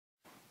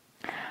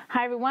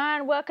Hi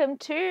everyone, welcome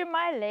to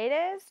my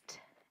latest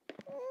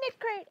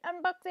Knitcrate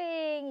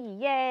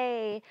unboxing.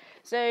 Yay!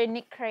 So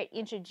Knitcrate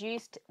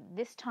introduced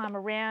this time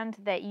around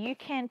that you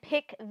can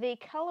pick the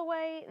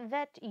colorway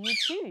that you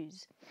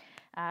choose.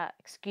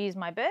 Excuse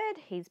my bird,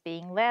 he's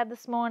being loud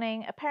this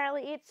morning.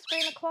 Apparently it's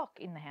 3 o'clock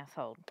in the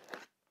household.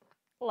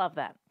 Love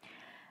that.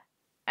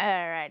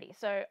 Alrighty,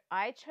 so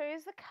I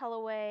chose the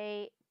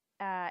colorway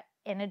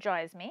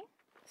Energize Me.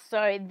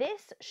 So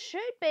this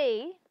should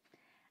be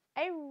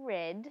a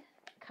red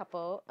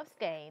couple of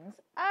skeins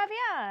of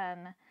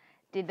yarn.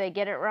 Did they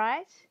get it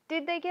right?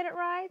 Did they get it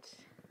right?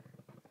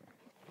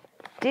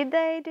 Did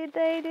they?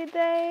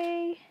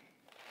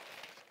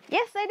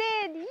 Yes, they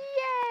did.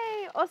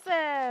 Yay!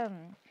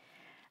 Awesome.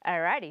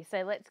 Alrighty,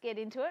 so let's get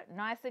into it.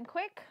 Nice and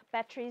quick.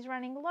 Battery's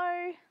running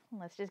low.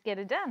 Let's just get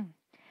it done.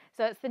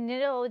 So it's the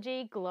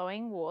Knitology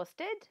Glowing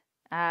Worsted.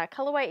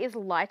 Colorway is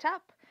Light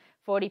Up.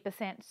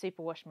 40%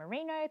 superwash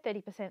merino,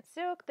 30%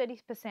 silk,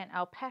 30%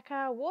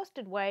 alpaca,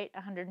 worsted weight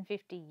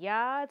 150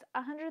 yards,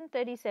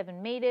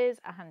 137 meters,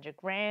 100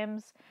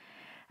 grams.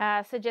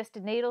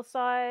 Suggested needle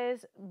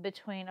size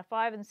between a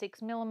 5 and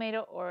 6 millimeter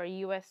or a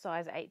US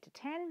size 8 to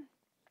 10.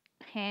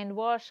 Hand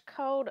wash,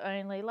 cold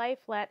only, lay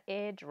flat,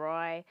 air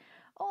dry.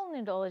 All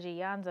Knitology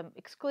yarns are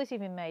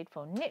exclusively made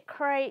for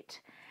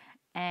Knitcrate.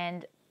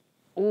 And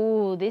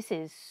oh, this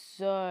is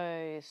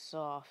so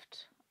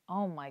soft.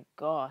 Oh my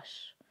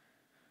gosh.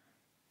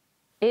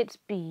 It's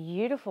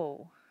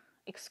beautiful.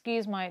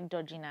 Excuse my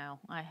dodgy nail.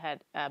 I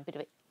had a bit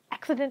of an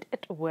accident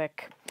at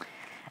work.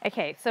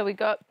 Okay, so we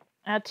got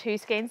our 2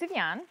 skeins of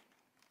yarn.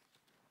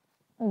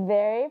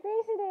 Very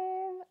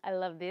appreciative. I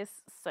love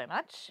this so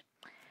much.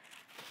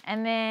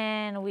 And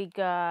then we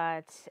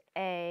got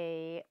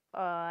a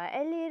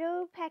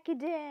little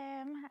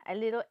pachyderm, a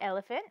little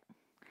elephant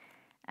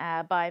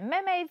by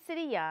Mermaid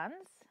City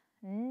Yarns.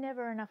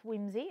 Never enough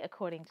whimsy,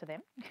 according to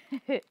them,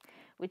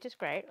 which is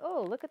great.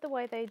 Oh, look at the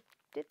way they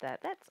did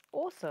that. That's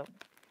awesome.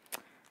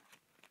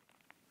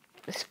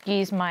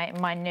 Excuse my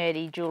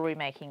nerdy jewelry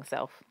making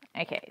self.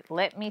 Okay,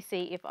 let me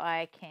see if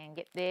I can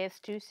get this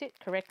to sit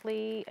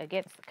correctly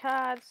against the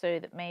card so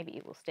that maybe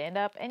it will stand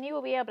up and you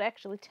will be able to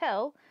actually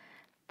tell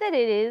that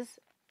it is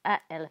an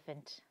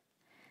elephant.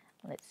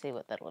 Let's see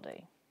what that'll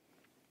do.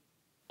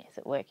 Is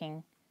it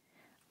working?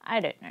 I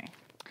don't know.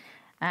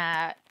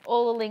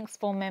 All the links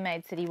for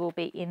Mermaid City will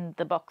be in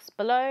the box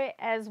below,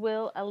 as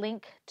will a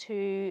link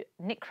to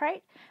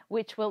Knitcrate,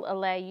 which will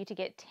allow you to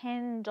get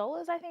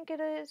 $10, I think it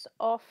is,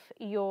 off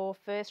your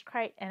first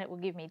crate, and it will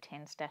give me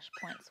 10 stash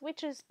points,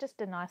 which is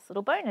just a nice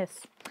little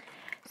bonus.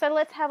 So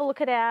let's have a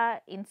look at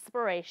our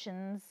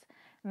Inspirations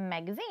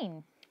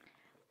magazine.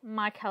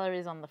 My colour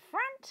is on the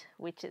front,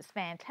 which is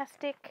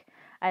fantastic.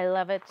 I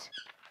love it.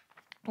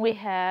 We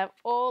have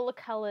all the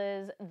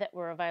colours that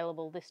were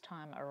available this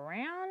time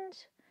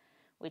around,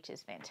 which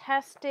is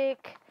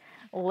fantastic.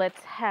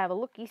 Let's have a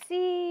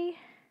looky-see.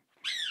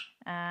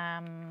 Yeah,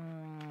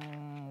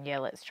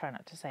 let's try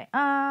not to say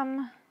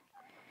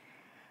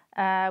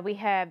we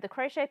have the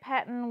crochet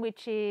pattern,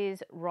 which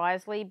is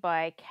Risley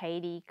by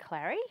Katie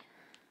Clary.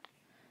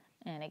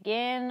 And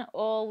again,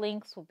 all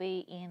links will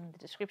be in the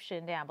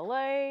description down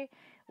below.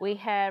 We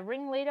have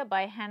Ringleader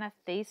by Hannah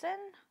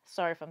Thiessen.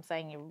 Sorry if I'm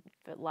saying your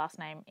last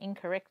name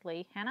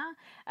incorrectly, Hannah.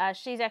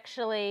 She's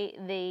actually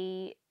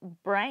the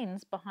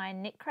brains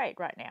behind Knitcrate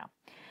right now.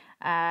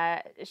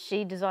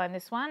 She designed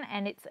this one,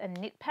 and it's a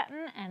knit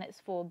pattern, and it's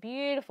for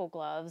beautiful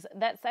gloves.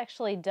 That's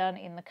actually done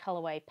in the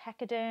colorway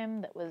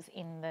Pachyderm that was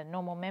in the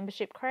normal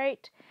membership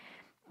crate.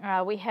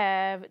 We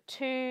have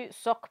 2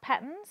 sock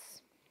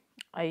patterns.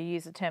 I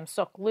use the term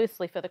sock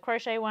loosely for the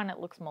crochet one. It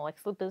looks more like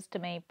slippers to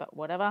me, but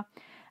whatever.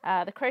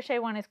 The crochet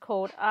one is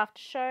called After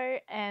Show,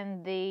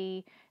 and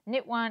the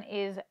knit one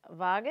is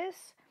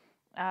Vargas.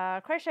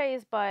 Crochet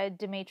is by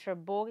Dimitra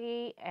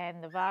Borghi,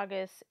 and the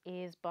Vargas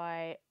is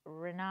by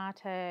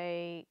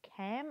Renate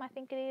Cam, I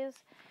think it is.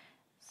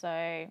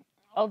 So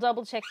I'll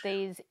double check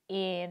these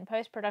in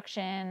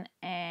post-production,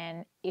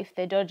 and if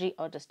they're dodgy,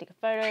 I'll just stick a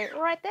photo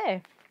right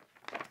there.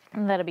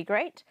 And that'll be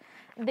great.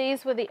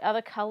 These were the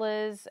other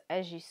colours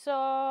as you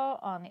saw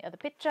on the other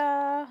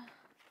picture.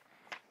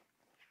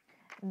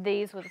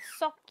 These were the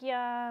sock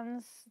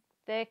yarns.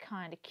 They're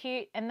kind of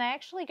cute, and they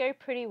actually go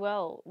pretty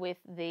well with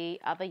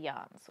the other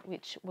yarns,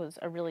 which was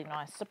a really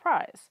nice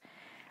surprise.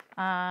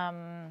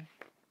 Yeah,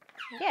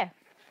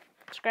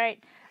 it's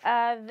great.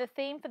 The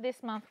theme for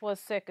this month was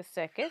Circus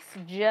Circus,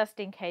 just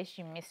in case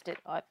you missed it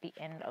at the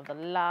end of the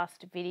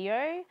last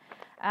video.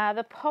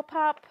 The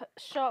pop-up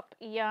shop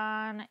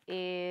yarn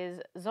is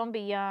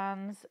Zombie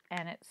Yarns,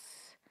 and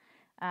it's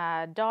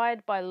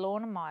dyed by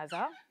Lorna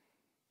Miser.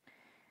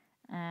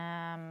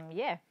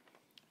 Yeah,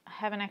 I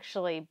haven't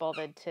actually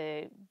bothered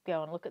to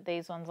go and look at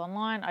these ones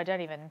online. I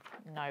don't even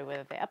know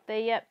whether they're up there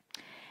yet.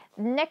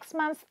 Next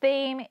month's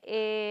theme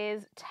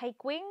is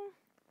Take Wing,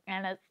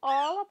 and it's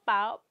all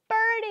about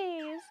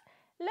birdies.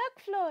 Look,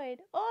 Floyd,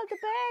 all the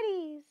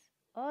birdies.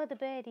 All the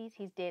birdies.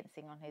 He's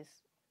dancing on his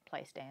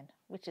play stand,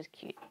 which is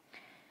cute.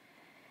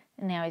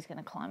 And now he's going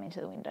to climb into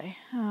the window.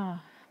 Oh,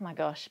 my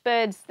gosh,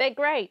 birds, they're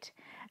great.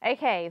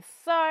 Okay,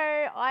 so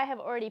I have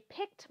already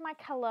picked my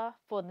color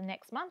for the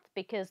next month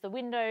because the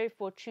window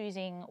for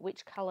choosing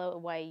which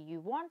colorway you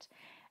want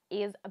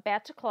is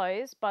about to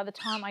close. By the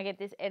time I get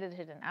this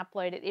edited and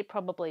uploaded, it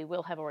probably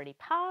will have already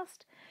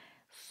passed.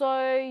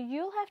 So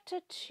you'll have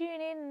to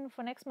tune in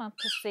for next month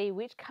to see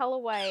which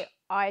colorway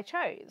I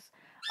chose.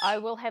 I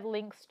will have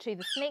links to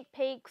the sneak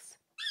peeks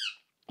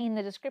in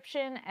the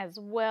description, as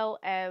well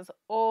as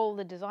all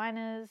the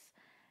designers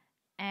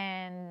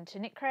and to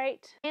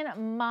Knitcrate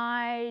in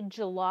my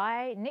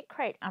July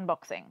Knitcrate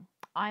unboxing.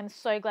 I'm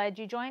so glad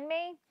you joined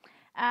me.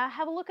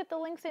 Have a look at the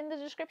links in the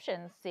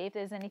description, see if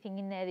there's anything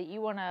in there that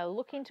you want to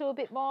look into a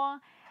bit more,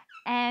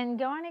 and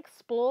go and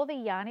explore the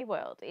yarny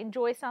world.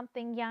 Enjoy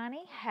something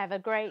yarny, have a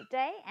great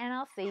day, and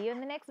I'll see you in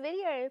the next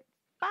video.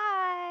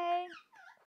 Bye!